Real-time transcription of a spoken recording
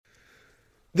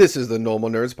This is the Normal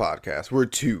Nerds Podcast, where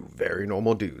two very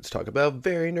normal dudes talk about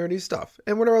very nerdy stuff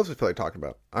and whatever else we feel like talking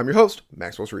about. I'm your host,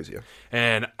 Maxwell Cerizia.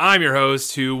 And I'm your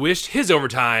host who wished his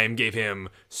overtime gave him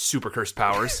super cursed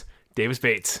powers, Davis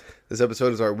Bates. This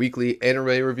episode is our weekly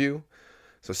anime review,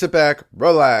 so sit back,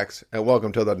 relax, and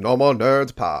welcome to the Normal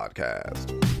Nerds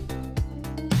Podcast.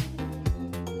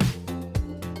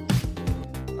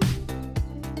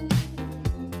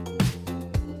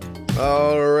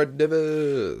 Alright,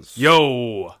 Davis.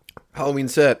 Yo. Halloween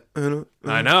set.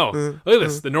 I know. Look at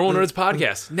this. The Normal Nerds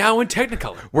Podcast. Now in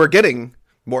Technicolor. We're getting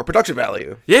more production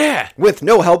value. Yeah. With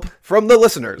no help from the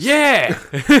listeners. Yeah.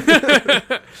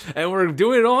 And we're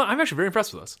doing it all. I'm actually very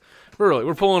impressed with us.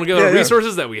 We're pulling together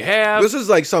resources that we have. This is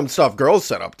like some stuff girls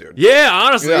set up, dude. Yeah,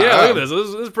 honestly. Yeah, look at this.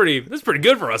 This is pretty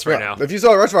good for us right now. If you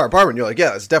saw the rest of our apartment, you're like,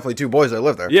 yeah, it's definitely two boys that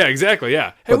live there. Yeah, exactly.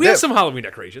 Yeah. Hey, we have some Halloween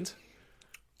decorations.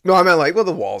 No, I meant like, well,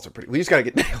 the walls are pretty. We just gotta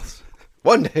get nails.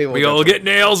 One day we'll get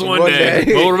nails one day.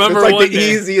 We'll remember it's like one the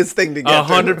day. easiest thing to get.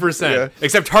 100%. Yeah.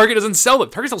 Except Target doesn't sell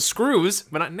them. Target sells screws,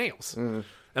 but not nails. And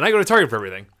I go to Target for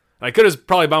everything. I could have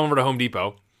probably gone over to Home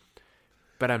Depot,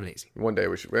 but I'm lazy. One day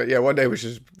we should. Yeah, one day we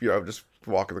should. Just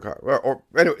walk in the car. Or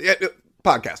anyway,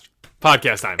 podcast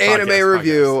Time. Anime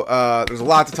review. There's a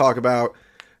lot to talk about.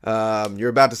 You're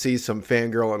about to see some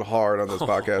fangirling hard on this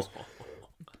podcast.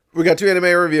 We got two anime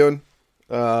reviewing.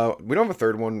 We don't have a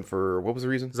third one for, what was the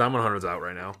reason? Zon 100's out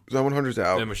right now. Zon 100's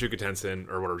out. And Mashuka Tenshin,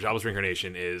 or whatever, Jobless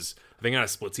Reincarnation is, I think, on a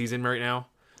split season right now.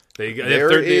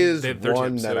 There is one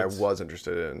episodes. that I was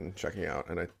interested in checking out,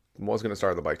 and I was going to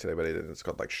start on the bike today, but I didn't. It's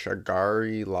called, like,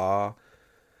 Shagari Law.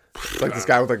 It's like this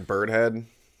guy with, like, bird head.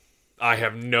 I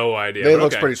have no idea. It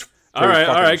looks pretty all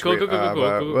right, cool.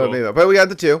 But we got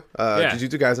the two.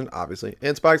 Jujutsu Kaisen, obviously,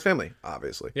 and Spy X Family,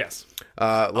 obviously. Yes.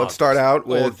 Let's start out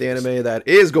with the anime that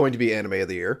is going to be anime of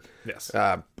the year. Yes.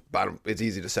 It's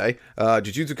easy to say.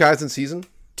 Jujutsu Kaisen Season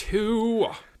 2.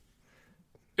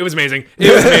 It was amazing.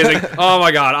 Oh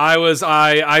my god.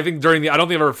 I think I don't think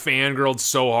I've ever fangirled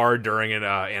so hard during an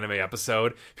anime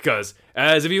episode, because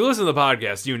as if you listen to the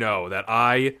podcast, you know that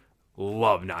I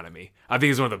love Nanami. I think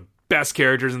he's one of the best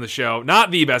characters in the show.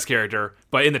 Not the best character,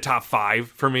 but in the top 5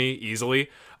 for me, easily.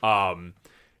 And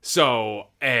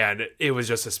it was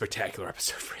just a spectacular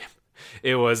episode for him.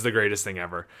 It was the greatest thing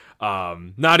ever.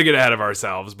 Not to get ahead of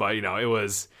ourselves, but it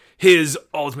was his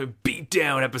ultimate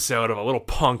beatdown episode of a little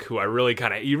punk who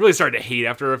you really started to hate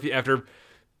after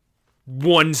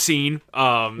one scene.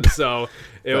 So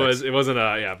it wasn't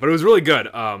but it was really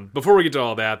good. Before we get to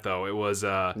all that though, it was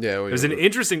an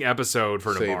interesting episode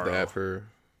for Nabarro. Save that for.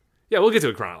 Yeah, we'll get to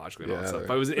it chronologically and all that stuff.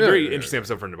 But it was a very interesting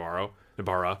episode for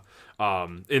Nabara.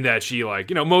 In that she,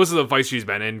 most of the fights she's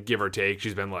been in, give or take,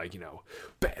 she's been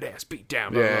badass beat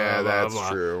down. That's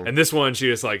true. And this one, she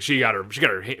just she got her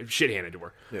shit handed to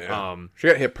her. Yeah. She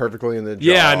got hit perfectly in the jaw.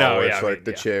 Yeah, I know.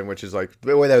 The chin, which is the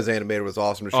way that was animated was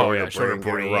awesome. To show her brain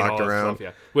getting rocked around.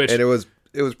 Stuff, yeah. And it was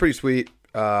pretty sweet.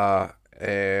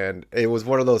 And it was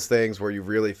one of those things where you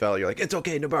really felt you're like, it's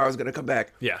okay, Nabaro's gonna come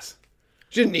back. Yes.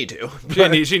 She didn't need to. She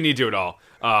didn't need to at all.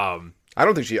 I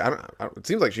don't think it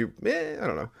seems like she, I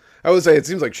don't know. I would say it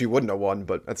seems like she wouldn't have won,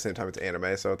 but at the same time, it's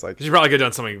anime, so it's like. She probably could have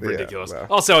done something ridiculous. Well.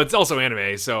 Also, it's also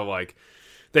anime, so,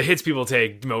 the hits people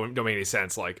take don't make any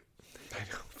sense. I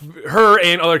know. Her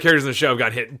and other characters in the show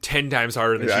got hit 10 times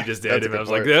harder than she just did. And I was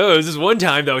like, oh, this is one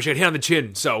time, though. She got hit on the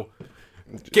chin, so.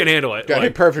 Can't handle it. Got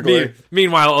hit perfectly.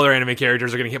 Meanwhile, other anime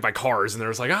characters are getting hit by cars, and they're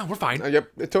just like, "Oh, we're fine." Yep,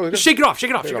 it totally. Shake it off. She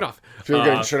was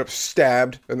getting straight up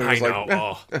stabbed, and then I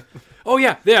know. Oh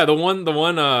yeah.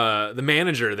 The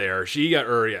manager there. She got,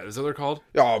 is that what they're called?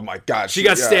 Oh my god. She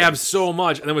got stabbed so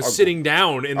much, and then was sitting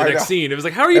down in the next scene. It was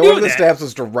like, how are you doing one of the that? stabs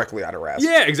was directly out her ass.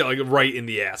 Yeah, exactly, right in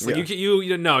the ass.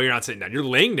 You know, you're not sitting down. You're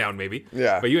laying down, maybe.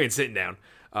 Yeah. But you ain't sitting down.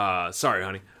 Sorry,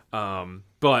 honey.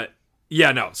 But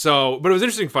yeah, no. So, but it was an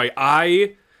interesting fight.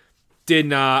 I'm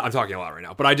talking a lot right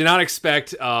now, but I did not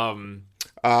expect. It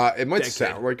might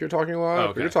sound like you're talking a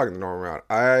lot, but you're talking the normal amount.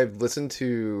 I've listened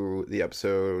to the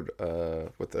episode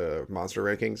with the monster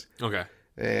rankings. Okay.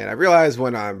 And I realize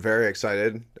when I'm very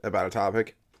excited about a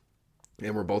topic,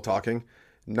 and we're both talking,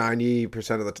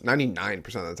 99% of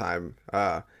the time,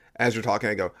 as you're talking,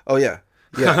 I go, "Oh yeah."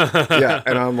 Yeah,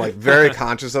 and I'm very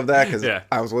conscious of that because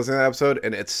I was listening to that episode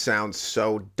and it sounds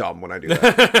so dumb when I do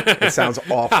that. It sounds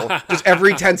awful. Just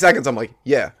every 10 seconds, I'm like,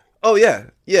 yeah, oh yeah,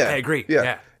 I agree.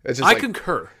 Yeah. It's just I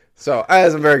concur. So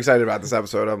as I'm very excited about this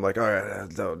episode, I'm like, all right,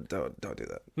 don't do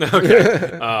that.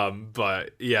 Okay.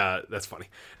 But yeah, that's funny.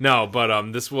 No,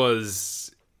 but this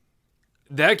was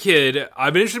that kid.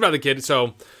 I've been interested about the kid.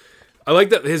 So I like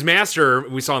that his master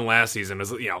we saw in last season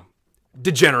was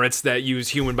degenerates that use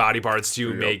human body parts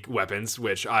to make weapons,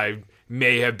 which I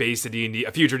may have based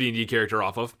a future D&D character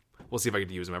off of. We'll see if I get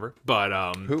to use him ever.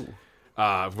 But Who?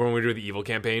 When we do the evil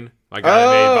campaign, my guy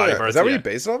made body parts. Is that what you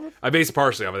based it off of? I based it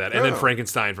partially off of that, and then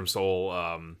Frankenstein from Soul.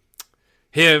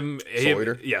 Soul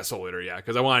Eater? Yeah, Soul Eater. Yeah,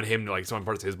 because I wanted him to like some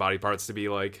parts of his body parts to be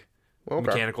like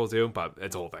mechanical too, but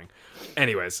it's a whole thing.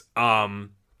 Anyways,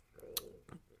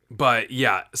 but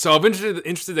yeah, so I've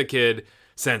interested the kid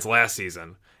since last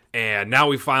season, and now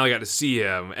we finally got to see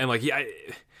him, and like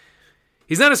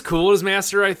he's not as cool as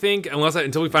Master, I think,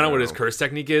 until we find out what his curse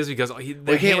technique is, because he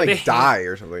can't die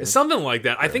or something like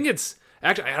that. I think it's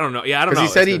actually I don't know. Yeah, I don't know.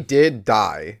 Because he said he did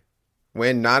die.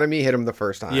 When Nanami hit him the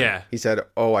first time, yeah, he said,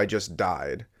 "Oh, I just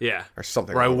died." Yeah, or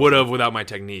something. Or I would have without my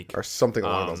technique, or something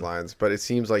along those lines. But it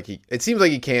seems like he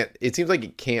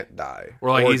can't die,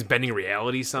 or like he's bending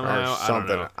reality somehow. Or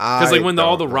something. I don't know. Because like when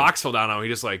all the rocks fell down on him, he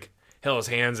just like held his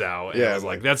hands out. And I was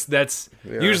like that's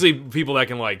usually people that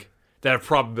can like that have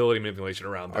probability manipulation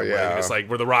around them. Like, it's like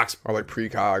where the rocks or like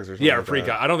precogs or something. Yeah, or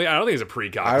precog. I don't think it's a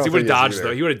precog. He would have dodged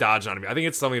though. He would have dodged on me. I think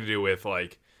it's something to do with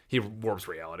like. He warps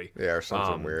reality. Yeah, or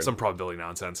something weird. Some probability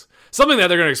nonsense. Something that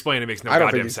they're going to explain. It makes no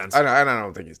goddamn sense. I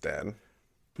don't think he's dead.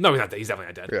 No, he's not dead. He's definitely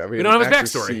not dead. Yeah, we don't have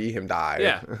his backstory. See him die.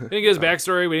 Yeah, we didn't get his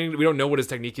backstory. We don't know what his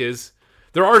technique is.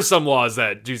 There are some laws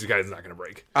that Jujutsu Kaisen is not going to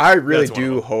break. I really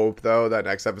do hope, though, that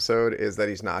next episode is that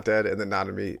he's not dead, and then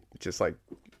Nanami just like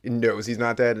knows he's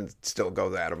not dead and still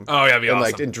goes at him. Oh yeah, that'd be awesome.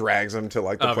 Like and drags him to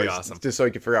like the place just so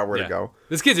he can figure out where to go.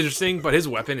 This kid's interesting, but his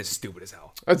weapon is stupid as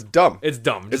hell. It's dumb. It's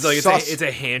dumb. Just it's like it's a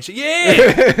handshake. Yeah,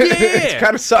 it's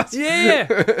kind of sus. Yeah,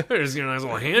 there's a nice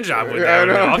little hand job with that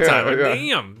off time. Like,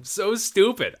 damn, so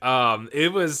stupid.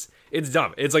 It's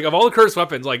dumb. It's like of all the cursed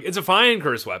weapons, like it's a fine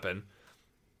cursed weapon.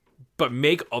 But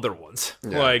make other ones.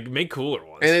 Like, make cooler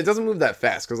ones. And it doesn't move that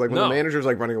fast. Because, like, when the manager's,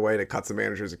 like, running away and it cuts the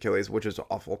manager's Achilles, which is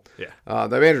awful. Yeah.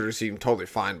 The manager seemed totally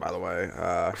fine, by the way.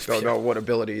 Don't know what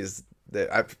abilities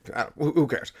that... who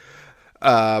cares?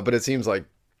 But it seems like...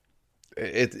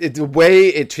 the way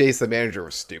it chased the manager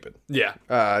was stupid. Yeah.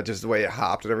 Just the way it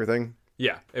hopped and everything.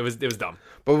 Yeah. It was dumb.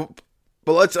 But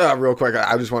let's, real quick,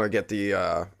 I just want to get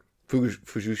the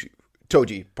Fujushi...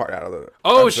 Toji part out of the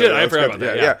episode. Shit, I forgot about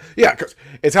that. Yeah, because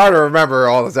it's hard to remember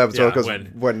all this episode because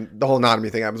when the whole Nanami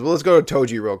thing happens. Well, let's go to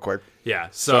Toji real quick. Yeah,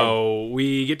 so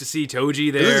we get to see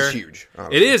Toji there. This is huge.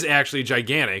 Honestly. It is actually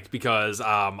gigantic because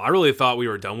I really thought we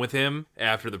were done with him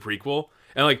after the prequel.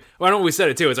 And like, well, I know we said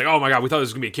it too. It's like, oh my god, we thought this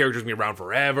was gonna be a character who's gonna be around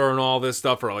forever and all this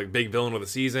stuff, or like big villain of the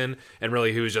season. And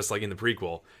really, he was just like in the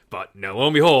prequel. But no, lo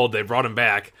and behold, they brought him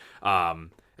back. And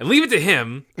leave it to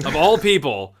him of all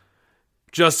people,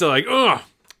 just to like,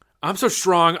 I'm so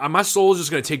strong. My soul is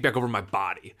just going to take back over my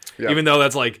body. Yep. Even though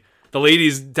that's like, the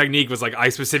lady's technique was like, I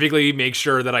specifically make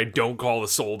sure that I don't call the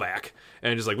soul back.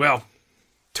 And just like, well,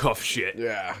 tough shit.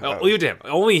 Yeah. Leave it to him.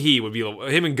 Only he would be,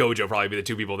 him and Gojo probably be the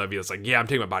two people that'd be just like, yeah, I'm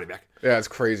taking my body back. Yeah, it's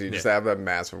crazy. Just to have that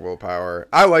massive willpower.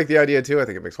 I like the idea too. I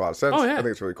think it makes a lot of sense. Oh, yeah. I think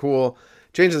it's really cool.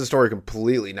 Changes the story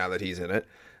completely now that he's in it.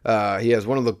 He has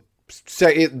one of the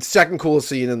second coolest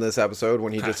scene in this episode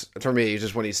when he just, for me,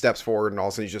 just when he steps forward and all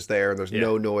of a sudden he's just there and there's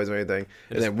no noise or anything.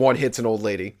 And then one hits an old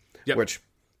lady, which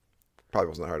probably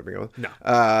wasn't that hard to begin with.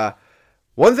 No.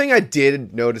 One thing I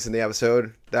did notice in the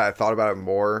episode that I thought about it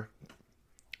more.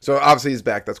 So obviously he's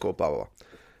back. That's cool. Blah, blah, blah.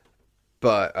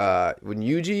 But when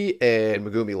Yuji and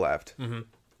Megumi left,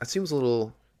 it seems a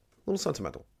little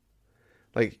sentimental.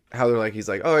 Like how they're like, he's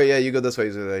like, oh yeah, you go this way.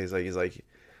 He's like,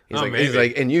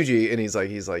 and Yuji, and he's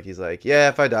like, yeah,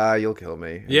 if I die, you'll kill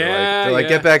me. And they're like,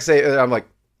 get back safe. And I'm like,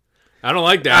 I don't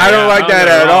like that. I don't like that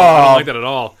at all. I don't like that at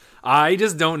all. I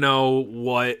just don't know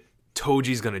what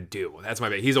Toji's gonna do. That's my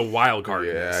bit. He's a wild card.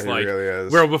 Yeah, he like, really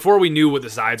is. Where before we knew what the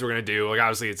sides were gonna do, like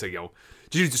obviously it's like,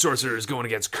 Jujutsu sorcerers going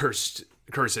against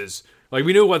curses. Like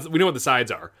we know what the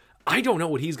sides are. I don't know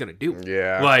what he's gonna do.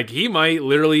 Yeah, like he might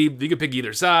literally. You could pick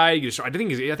either side. I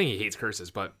think he hates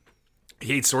curses, but.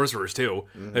 He hates sorcerers too.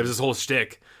 There's this whole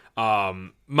shtick.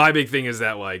 My big thing is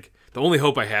that like the only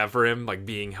hope I have for him like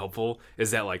being helpful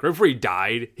is that like right before he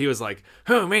died, he was like,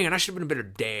 "Oh man, I should have been a better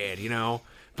dad," you know.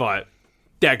 But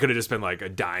that could have just been like a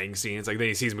dying scene. It's like then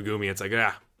he sees Megumi. It's like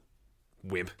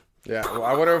wimp. Yeah. Well,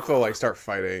 I wonder if they'll like start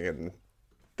fighting and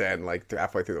then like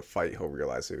halfway through the fight he'll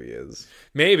realize who he is.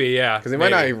 Maybe yeah. Because he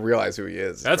might not even realize who he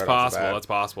is. That's possible. That's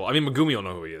possible. I mean, Megumi will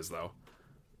know who he is though.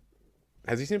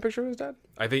 Has he seen a picture of his dad?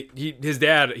 I think his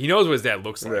dad. He knows what his dad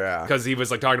looks like. Yeah. Because he was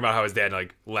like talking about how his dad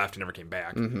like left and never came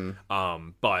back.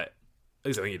 But at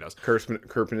least I think he does.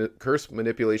 Curse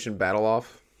manipulation battle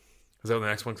off. Is that what the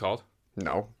next one's called?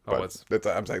 No. Oh,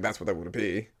 I'm saying that's what that would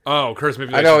be. Oh, curse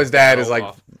manipulation. I know his dad is like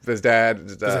his dad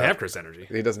doesn't have curse energy.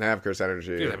 He doesn't have curse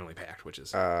energy. He has heavenly pact, which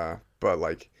is. But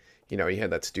like he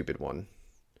had that stupid one.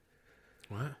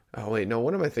 What? Oh wait, no.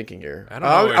 What am I thinking here? I don't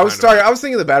know. I was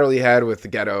thinking of the battle he had with the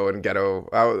Ghetto and Ghetto,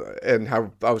 and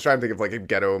how I was trying to think of like if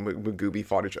Ghetto and Mugubi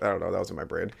fought each. I don't know. That was in my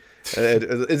brain.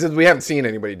 We haven't seen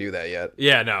anybody do that yet.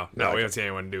 Yeah, no, we haven't seen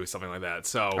anyone do something like that.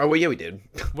 So, oh well, yeah, we did.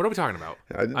 What are we talking about?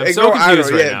 I'm so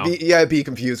confused right now. Be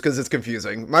confused because it's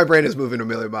confusing. My brain is moving a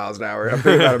million miles an hour. I'm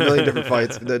thinking about a million different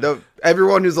fights.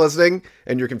 Everyone who's listening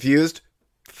and you're confused,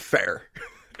 fair.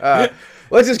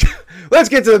 Let's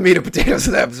get to the meat and potatoes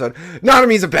of the episode.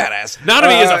 Nanami's a badass.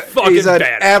 Nanami is a fucking he's an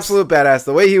badass. Absolute badass.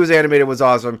 The way he was animated was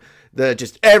awesome.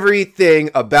 Just everything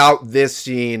about this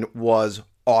scene was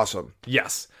awesome.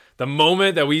 Yes. The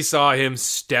moment that we saw him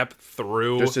step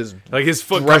through, just his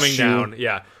foot coming down,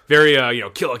 yeah, very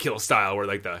Kill la Kill style, where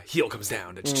like the heel comes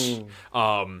down.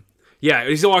 Yeah,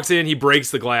 he still walks in, he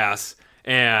breaks the glass.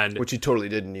 And which he totally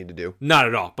didn't need to do. Not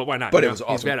at all, but why not? But it was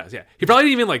awesome. He's badass, yeah. He probably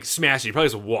didn't even like smash it. He probably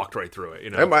just walked right through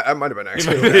it. It might have been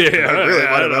actually. I really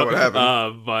might have known what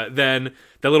happened. But then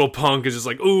that little punk is just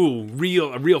like, "Ooh,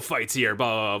 real fights here."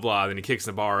 Blah blah blah. Then he kicks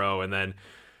Nabarro, and then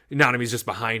Nanami's just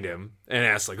behind him and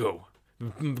asks like, "Oh,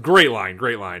 great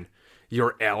line.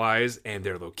 Your allies and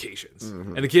their locations."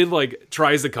 Mm-hmm. And the kid like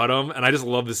tries to cut him, and I just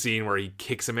love the scene where he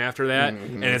kicks him after that,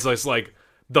 and it's just like.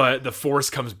 The force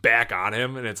comes back on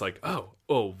him, and it's like, oh,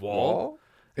 wall?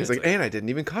 He's like, and I didn't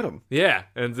even cut him. Yeah,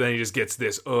 and then he just gets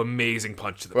this amazing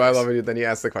punch to the face. I love it. Then he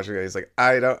asks the question again. He's like,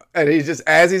 I don't. And he just,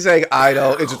 as he's saying, I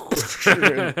don't, it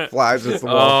just flies into the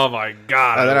wall. Oh, my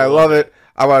God. And then I love it.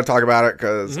 I want to talk about it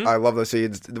because I love the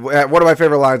scenes. One of my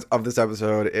favorite lines of this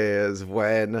episode is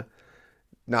when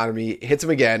Nanami hits him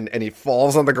again, and he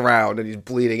falls on the ground, and he's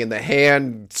bleeding, and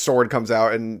the sword comes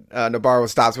out, and Nabarro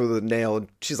stops with a nail, and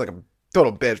she's like a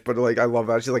total bitch, but like I love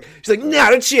that. She's like,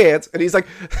 not a chance. And he's like,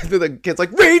 the kid's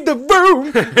like, read the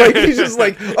room. Like he's just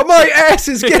like, oh, my ass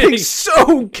is getting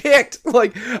so kicked.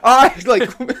 I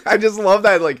just love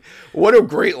that. Like, what a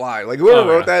great line. Like whoever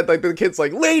wrote that, like the kid's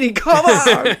like, lady, come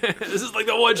on. This is like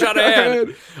the one shot I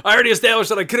had. I already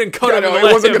established that I couldn't cut him. It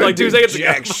wasn't gonna like 2 seconds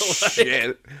jack ago.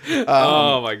 Shit.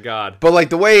 Oh my God. But like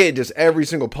the way it just every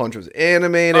single punch was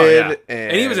animated,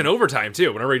 and he was in overtime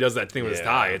too. Whenever he does that thing with his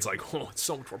tie, it's like, oh, it's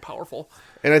so much more powerful.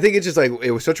 And I think it's just like it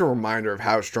was such a reminder of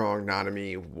how strong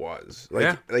Nanami was.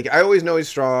 Like I always know he's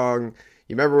strong.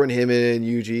 You remember when him and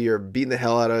Yuji are beating the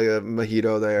hell out of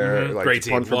Mahito there? Mm-hmm. Like, great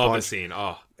scene. Punch for Love punch. the scene.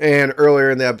 Oh. And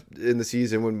earlier in the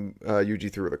season when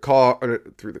Yuji threw the car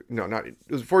it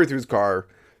was before he threw his car.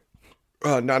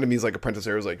 Nanami's like apprentice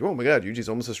there was like, oh my God, Yuji's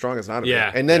almost as strong as Nanami.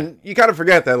 Yeah. And then you kind of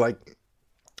forget that like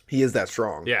he is that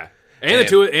strong. Yeah. And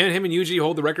him and Yuji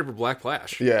hold the record for Black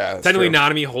Flash. Yeah, technically true.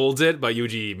 Nanami holds it, but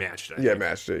Yuji matched it. Yeah,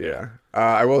 matched it. Yeah.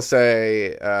 I will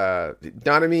say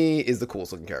Nanami is the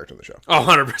coolest looking character in the show.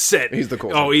 100%. He's the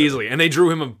coolest. Oh, easily. And they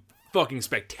drew him fucking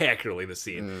spectacularly this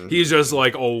scene. Mm-hmm. He's just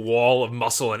like a wall of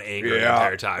muscle and anger the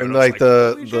entire time. And like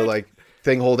the like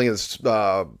thing holding his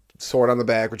sword on the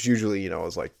back, which usually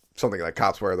is like something like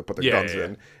cops wear that put their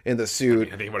guns in the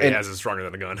suit. I think what he has is stronger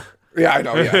than a gun. Yeah, I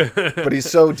know, yeah. But he's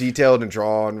so detailed and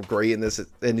drawn great in this,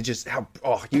 and it just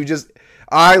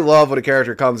I love when a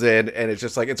character comes in and it's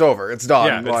just like, it's over, it's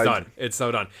done. Yeah, it's done. It's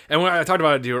so done. And when I talked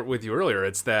about it with you earlier,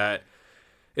 it's that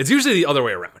it's usually the other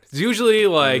way around. It's usually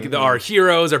like our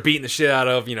heroes are beating the shit out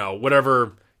of,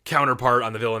 whatever counterpart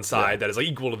on the villain side that is like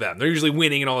equal to them. They're usually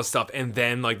winning and all this stuff, and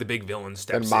then like the big villain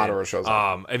steps in. And Madara shows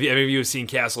up. If you've seen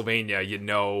Castlevania, you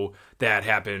know that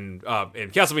happened in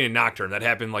Castlevania Nocturne. That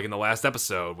happened like in the last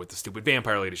episode with the stupid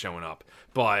vampire lady showing up.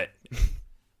 But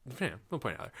no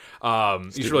point out there.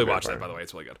 You should really watch that, by the way.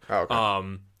 It's really good. Oh,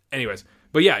 okay. Anyways,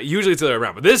 but yeah, usually it's the other way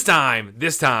around. But this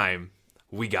time.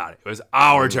 We got it. It was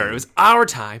our turn. It was our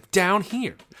time down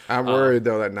here. I'm worried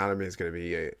though that Nanami is going to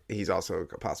be. He's also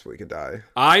possibly could die.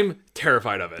 I'm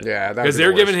terrified of it. Yeah, because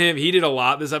they're giving him. He did a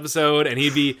lot this episode, and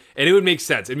it would make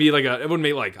sense. It'd be like it wouldn't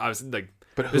make like obviously like.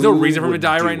 But there's no reason for him to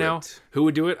die right now. Who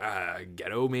would do it?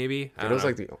 Ghetto maybe. Ghetto's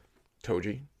like the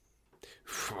Toji.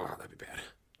 That'd be bad.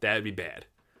 That'd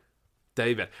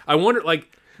be bad. I wonder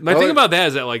like. My thing about that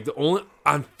is that like the only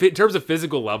in terms of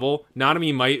physical level,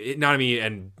 Nanami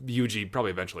and Yuji probably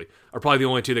eventually are probably the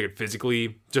only two that could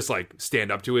physically just like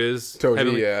stand up to his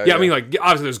Toji. Yeah. I mean like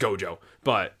obviously there's Gojo,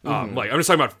 but like I'm just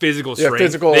talking about physical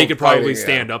strength. They could probably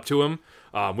stand up to him,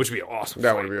 which would be awesome.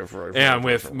 That would be a and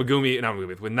with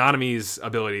Nanami's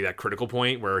ability, that critical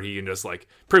point where he can just like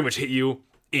pretty much hit you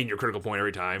in your critical point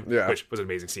every time, which was an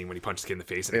amazing scene when he punched the kid in the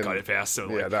face and cut it fast. So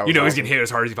like, he's gonna hit as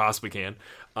hard as he possibly can.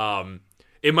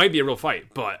 It might be a real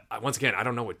fight, but once again, I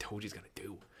don't know what Toji's gonna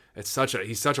do.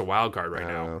 He's such a wild card right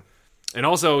now. And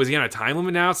also, is he on a time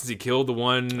limit now since he killed the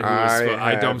one who was...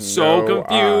 I'm no so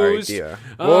confused. Idea.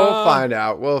 We'll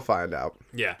find out.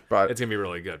 Yeah, but it's going to be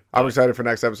really good. I'm excited for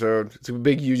next episode. It's a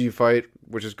big Yuji fight,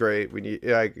 which is great. We need,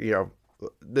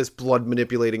 this blood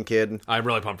manipulating kid. I'm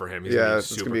really pumped for him. He's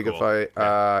it's gonna gonna be a good fight.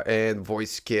 Yeah. And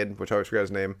voice kid, which I always forget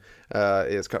his name,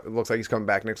 looks like he's coming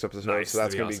back next episode, Nice. so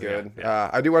that's gonna be awesome. good. Yeah.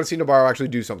 I do want to see Nabarro actually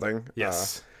do something.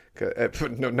 Yes.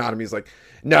 Nanami's like,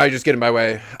 no, you're just getting in my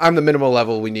way. I'm the minimal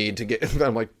level we need to get.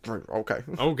 I'm like, okay.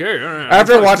 Okay. All right.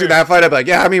 After watching that fight, I'd be like,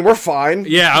 yeah, I mean, we're fine.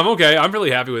 Yeah, I'm okay. I'm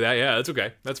really happy with that. Yeah, that's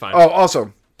okay. That's fine. Oh,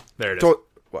 also, there it is.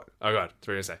 What? Oh, God. What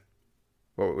were you going to say?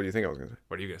 What do you think I was gonna say?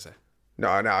 What are you going to say? No,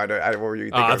 I what were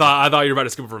you thinking? I thought you were about to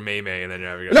skip for May, and then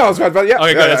you're No, I was about yeah.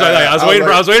 Okay, good. That's what I was waiting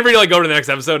for. I was waiting for you to go to the next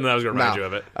episode, and then I was going to remind you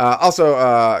of it.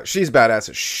 Also, she's badass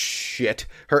as shit.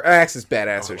 Her axe is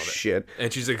badass as shit,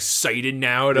 and she's excited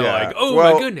now to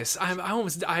my goodness! When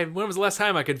was the last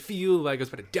time I could feel like I was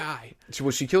about to die?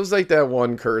 She kills like that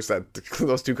one curse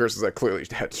those two curses that clearly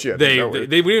had shit. They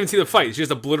didn't even see the fight. She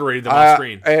just obliterated them off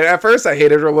screen. And at first, I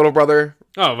hated her little brother.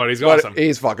 Oh, but he's awesome.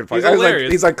 He's fucking funny. He's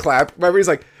hilarious. He's like clap. Remember, he's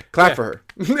like clap for her.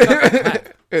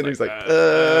 And he's like,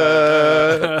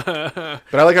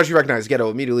 But I like how she recognized Ghetto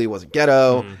immediately. It wasn't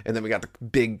Ghetto. And then we got the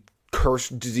big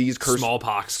disease curse.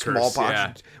 Smallpox curse.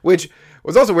 Yeah. Which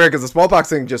was also weird because the smallpox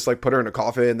thing just like put her in a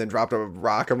coffin and then dropped a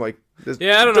rock. I'm like, I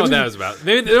don't know what that was about.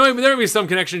 Maybe there might be some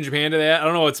connection in Japan to that. I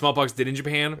don't know what smallpox did in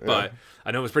Japan, but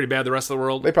I know it was pretty bad the rest of the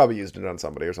world. They probably used it on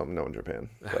somebody or something. No, in Japan.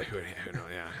 But.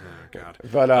 Yeah. Oh, God.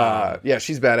 But yeah,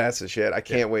 she's badass as shit. I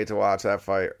can't wait to watch that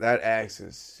fight. That axe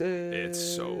is sick. It's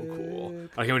so cool.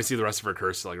 I can't wait to see the rest of her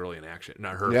curse like really in action.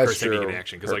 Not her That's curse true. taking in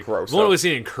action because like crow we've only really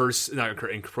seen it in curse, not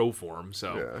in crow form. So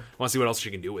I want to see what else she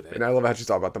can do with it. And I love how she's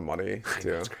talking about the money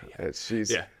too. That's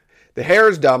great, The hair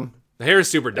is dumb. The hair is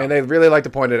super dumb. And they really like to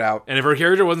point it out. And if her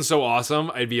character wasn't so awesome,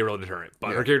 I'd be a real deterrent.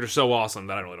 But her character's so awesome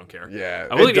that I really don't care. Yeah,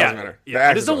 I really, it doesn't matter. Yeah,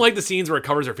 I just don't like the scenes where it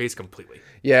covers her face completely.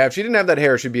 Yeah, if she didn't have that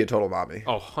hair, she'd be a total mommy.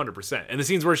 Oh, 100%. And the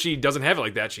scenes where she doesn't have it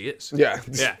like that, she is. Yeah.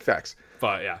 Facts.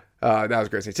 But yeah. That was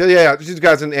a great scene. So yeah, she's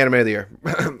got an anime of the year.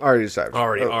 Already decided.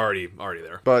 Already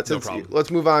there. But no problem. Let's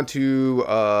move on to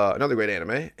another great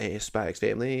anime, A Spy X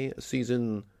Family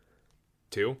season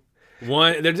 2.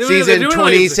 They're doing season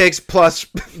 26 like plus.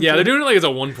 Yeah, they're doing it like as a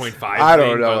 1.5. I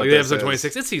don't know. Like episode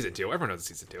 26. It's season 2. Everyone knows it's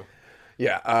season 2.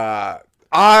 Yeah.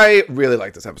 I really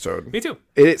like this episode. Me too.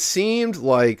 It seemed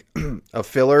like a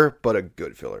filler, but a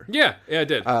good filler. Yeah, it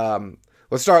did.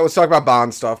 Let's talk about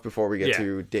Bond stuff before we get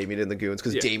to Damien and the Goons,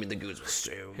 because Damien and the Goons was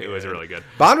so good. It was really good.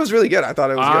 Bond was really good. I thought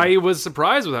it was good. I was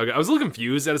surprised with how good. I was a little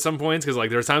confused at some points because like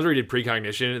there were times where he did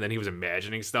precognition and then he was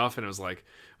imagining stuff and it was like,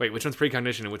 wait, which one's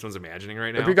precognition and which one's imagining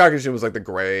right now? The precognition was like the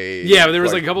gray. Yeah, but there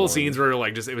was like a couple of scenes where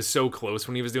like just it was so close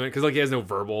when he was doing it because like he has no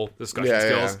verbal discussion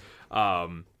skills.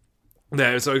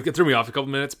 So it threw me off a couple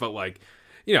minutes, but like,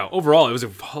 overall it was a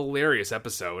hilarious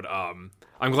episode.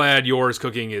 I'm glad yours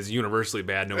cooking is universally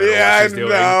bad no matter what she's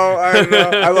doing. I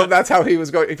know. I love that's how he was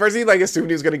going. First he like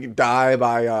assumed he was going to die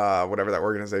by whatever that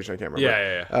organization, I can't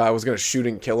remember. Yeah. Was going to shoot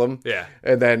and kill him. Yeah.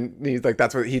 And then he's like,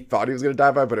 that's what he thought he was going to die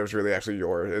by, but it was really actually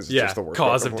yours. Just the worst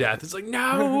cause of death. It's like,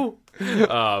 no.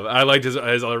 I liked his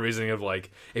other reasoning of like,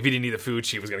 if he didn't eat the food,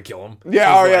 she was going to kill him.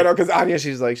 Yeah, no, because Anya,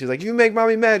 she's like, if you make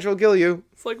mommy mad, she'll kill you.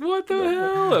 It's like, what the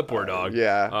hell? That poor dog.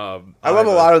 Yeah. I love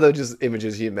a lot of the just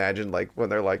images he imagined, like when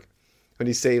they're like, when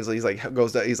he saves, he's like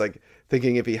goes down, he's like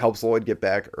thinking if he helps Lloyd get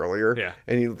back earlier. Yeah.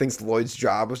 And he thinks Lloyd's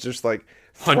job was just like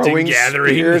hunting,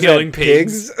 gathering, killing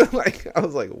pigs. Like I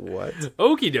was like, what?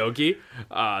 Okie dokie.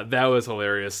 That was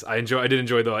hilarious. I did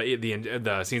enjoy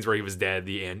the scenes where he was dead.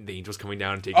 The angels coming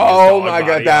down and taking. Oh my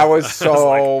god, that was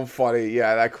so funny.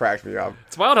 Yeah, that cracked me up.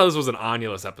 It's wild how this was an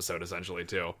Anya-less episode essentially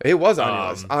too. It was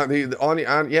Anya-less.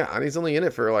 Anya's only in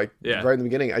it for like right in the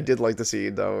beginning. I did like the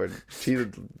scene though, and she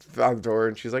found the door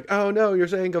and she's like, "Oh no, you're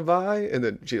saying goodbye," and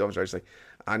then she's like,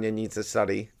 "Anya needs to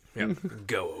study." Yep.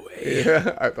 Go away.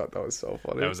 Yeah, I thought that was so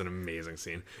funny. That was an amazing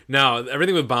scene. Now,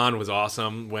 everything with Bond was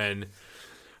awesome when...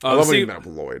 I love when he met up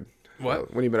with Lloyd.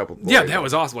 What? When he met up with Lloyd. Yeah, that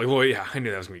was awesome. Like, Lloyd, I knew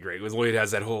that was going to be great. Because Lloyd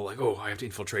has that whole, like, I have to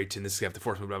infiltrate and this is going to have to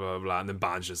force me, blah, blah, blah, blah. And then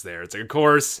Bond's just there. It's like, of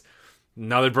course,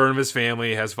 another burn of his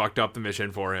family has fucked up the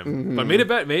mission for him. Mm-hmm.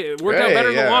 But it worked out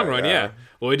better in the long run, yeah.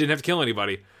 Lloyd didn't have to kill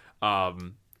anybody.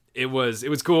 It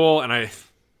was cool, and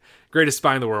greatest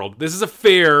spy in the world. This is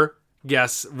a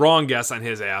wrong guess on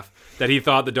his half that he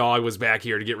thought the dog was back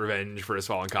here to get revenge for his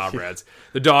fallen comrades.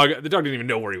 The dog didn't even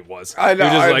know where he was. I know.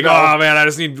 He was just oh man, I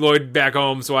just need Lloyd back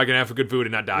home so I can have good food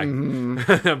and not die.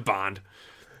 Mm-hmm. Bond.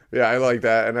 Yeah, I like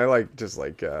that, and I like just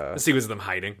like the sequence of them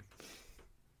hiding.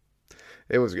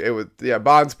 It was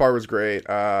Bond's part was great.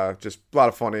 Just a lot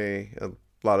of funny.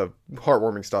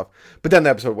 heartwarming stuff. But then the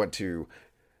episode went to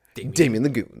Damien the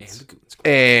Goons.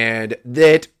 And And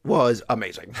that was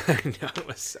amazing. I know, it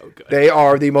was so good. They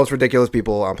are the most ridiculous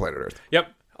people on planet Earth.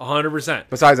 Yep, 100%.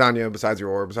 Besides Anya, besides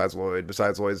Yor, besides Lloyd,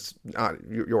 besides Lloyd's,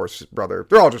 Yor's brother.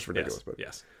 They're all just ridiculous.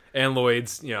 Yes. And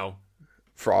Lloyd's,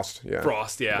 Frost,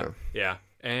 yeah. Yeah.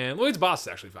 And Lloyd's boss is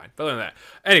actually fine. But other than that.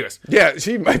 Anyways. Yeah,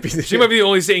 she might be the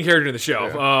only sane character in the show.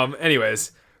 Yeah.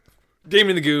 Anyways.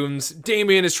 Damien the Goons.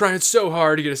 Damien is trying so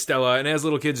hard to get a Stella, and as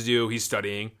little kids do, he's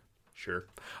studying. Sure.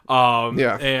 And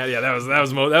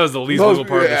that was the least little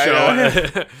part of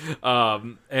the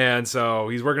show. And so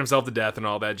he's working himself to death and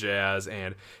all that jazz,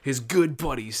 and his good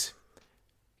buddies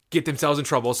get themselves in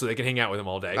trouble so they can hang out with him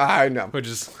all day. I know. Which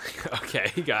is,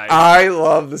 okay, guys. I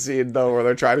love the scene, though, where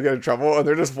they're trying to get in trouble, and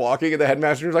they're just walking, and the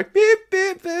headmaster's like, beep,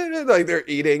 beep, beep, like they're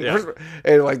eating. Yeah.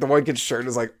 And, like, the one kid's shirt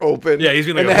is, like, open. Yeah, he's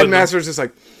being like, and the headmaster's just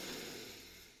like...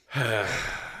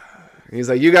 He's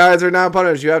like, you guys are not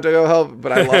punished. You have to go help.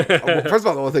 But I love... First of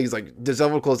all, the whole thing, he's like,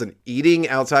 disabled clothes and eating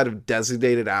outside of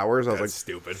designated hours. I was That's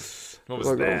stupid. What was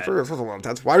like, that? That's a lot of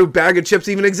times. Why do bag of chips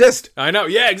even exist? I know.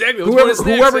 Yeah, exactly.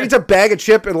 Whoever eats a bag of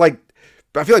chip and, like...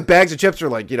 I feel like bags of chips are,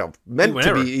 like, meant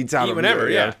to be eaten out of whenever,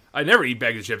 yeah. I never eat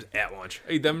bags of chips at lunch.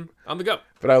 I eat them on the go.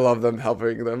 But I love them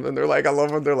helping them. And they're like, I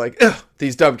love when they're like, ugh,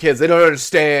 these dumb kids, they don't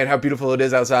understand how beautiful it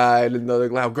is outside and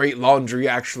how great laundry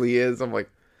actually is. I'm like...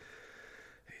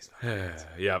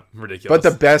 Yeah, ridiculous. But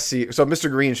the best scene, so Mr.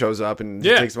 Green shows up and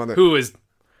takes him on the... Who is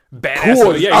badass.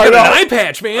 Cool. Yeah, he got an eye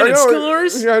patch, man, and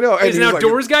scars. Yeah, I know. And he's an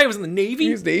outdoors guy. He was in the Navy.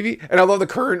 He's Navy. And although the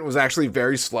current was actually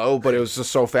very slow, but it was just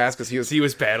so fast because he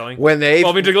was paddling. When they...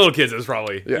 Well, I mean, to little kids, it was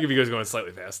probably... Yeah. If he was going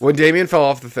slightly fast. When Damien fell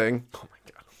off the thing... Oh, my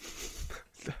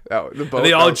God. The boat, and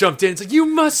they all jumped in. It's like, you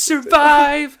must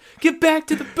survive. Get back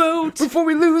to the boat. Before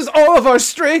we lose all of our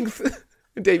strength.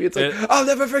 And Damien's like, I'll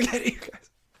never forget you guys.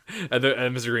 And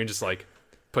Mr. Green just, like...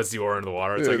 puts the oar in the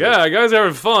water. It's like, yeah, guys are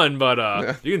having fun, but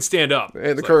you can stand up.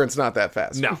 And the current's not that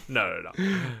fast. No.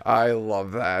 I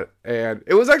love that. And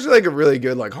it was actually like a really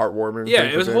good, like, heartwarming. Yeah,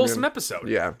 it was a wholesome episode.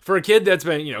 Yeah. For a kid that's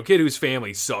been, kid whose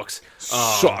family sucks.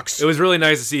 It was really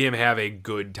nice to see him have a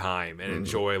good time and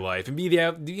enjoy life and be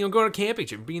go on a camping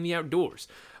trip and be in the outdoors.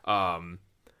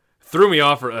 Threw me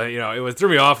off. It threw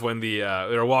me off when they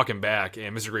were walking back,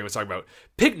 and Mr. Green was talking about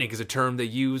picnic is a term they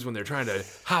use when they're trying to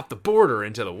hop the border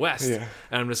into the West. Yeah.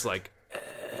 And I'm just like,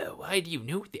 why do you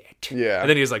know that? Yeah. And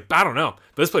then he was like, I don't know,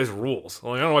 but this place rules.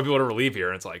 Well, I don't know why people would ever leave here.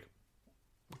 And it's like,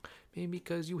 maybe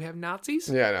because you have Nazis?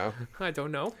 Yeah, I know. I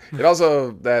don't know. And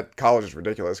also, that college is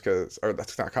ridiculous or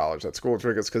that's not college, that school is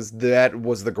ridiculous because that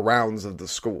was the grounds of the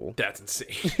school. That's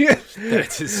insane.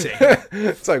 That's insane.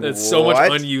 It's like, that's so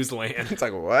much unused land. It's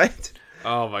like, what?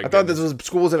 Oh, my God. I thought this was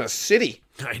schools in a city.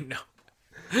 I know.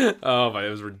 Oh my! It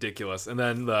was ridiculous. And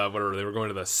then they were going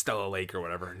to the Stella Lake or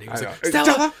whatever. And he was like,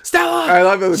 Stella. I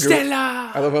love how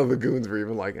Stella. I love how the goons were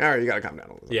even like, all right, you gotta calm down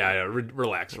a little. Yeah,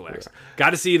 relax. Yeah. Got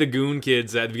to see the goon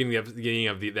kids at the beginning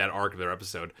of that arc of their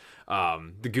episode.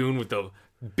 The goon with the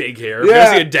big hair. Yeah, got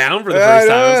to see it down for the first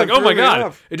time. I was like, oh my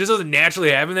God! It just doesn't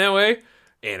naturally happen that way.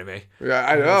 Anime. Yeah,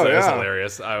 I know. It was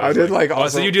hilarious. I did like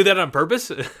also. So you do that on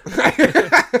purpose?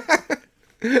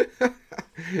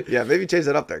 Yeah, maybe change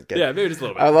that up there, kid. Yeah, maybe just a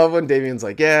little bit. I love when Damien's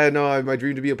like, yeah, no, my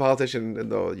dream to be a politician,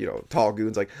 and the tall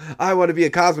goon's like, I want to be a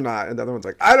cosmonaut, and the other one's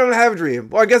like, I don't have a dream.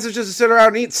 Well, I guess it's just to sit around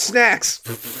and eat snacks.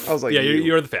 I was like, yeah,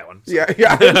 you're the fat one. So.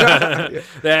 Yeah.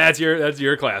 That's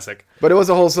your classic. But it was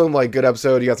a wholesome, like, good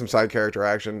episode. You got some side character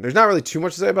action. There's not really too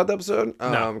much to say about the episode,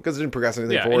 because it didn't progress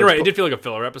anything forward. You're right. It did feel like a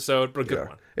filler episode, but a good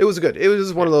one. It was good. It was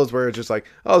just one of those where it's just like,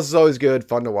 oh, this is always good,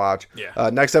 fun to watch. Yeah.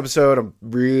 Next episode, I'm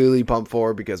really pumped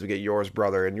for because we get Yor's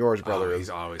brother, and Yor's brother he's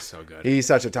always so good. He's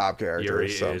such a top character. Yuri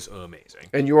is amazing.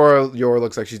 And Yor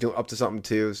looks like she's doing up to something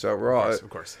too. So we're all, of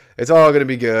course. It's all going to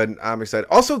be good. I'm excited.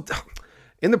 Also,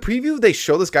 in the preview, they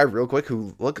show this guy real quick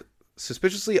who looked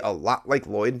suspiciously a lot like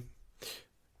Lloyd.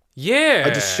 Yeah.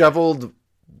 A disheveled,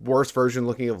 worse version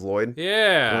looking of Lloyd.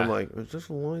 Yeah. And I'm like, is this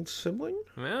Lloyd's sibling?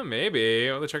 Well, maybe.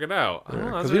 I'll check it out.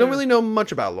 Because we don't really know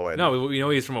much about Lloyd. No, we know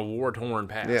he's from a war-torn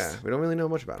past. Yeah, we don't really know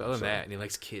much about him. Other than that, and he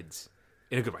likes kids.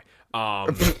 In a good way.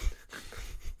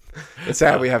 It's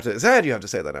sad you have to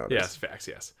say that nowadays. Yes, facts,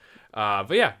 yes.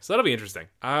 But yeah, so that'll be interesting.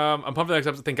 I'm pumped for the next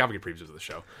episode. Thank God we get previews of the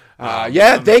show.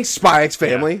 Thanks, Spy X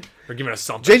family. Yeah, for giving us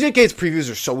something. JJK's previews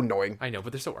are so annoying. I know,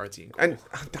 but they're so artsy and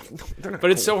cool. They're not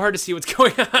but it's so hard to see what's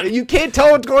going on. You can't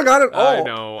tell what's going on at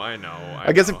all. I know.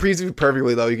 I guess it previews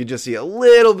perfectly, though. You can just see a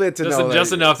little bit to know.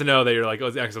 Just enough to know that you're like, oh,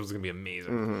 the episode's going to be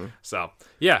amazing. Mm-hmm. So,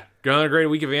 yeah, another great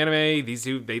week of anime. These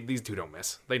two don't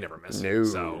miss. They never miss. No.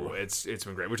 So, it's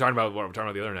been great. We're talking about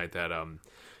the other night that...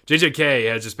 JJK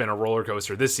has just been a roller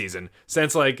coaster this season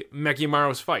since like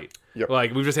Mekimaru's fight. Yep.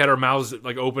 Like we've just had our mouths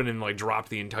like open and like dropped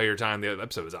the entire time the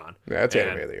episode was on. Yeah, that's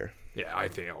anime of the year. Yeah, I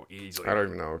think easily. I don't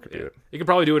even know what could beat it. You could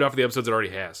probably do it off the episodes it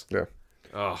already has. Yeah.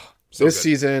 Oh, this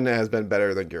season has been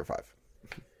better than Gear 5.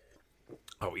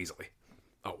 Oh, easily.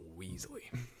 Oh,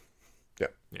 easily. Yeah.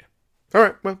 Yeah. All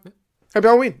right. Well, happy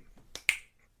Halloween.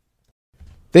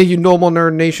 Thank you, Normal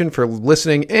Nerd Nation, for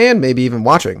listening and maybe even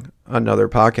watching another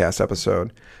podcast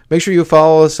episode. Make sure you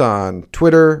follow us on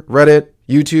Twitter, Reddit,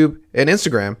 YouTube, and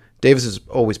Instagram. Davis is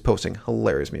always posting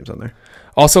hilarious memes on there.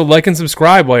 Also, like and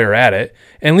subscribe while you're at it,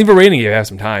 and leave a rating if you have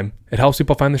some time. It helps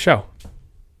people find the show.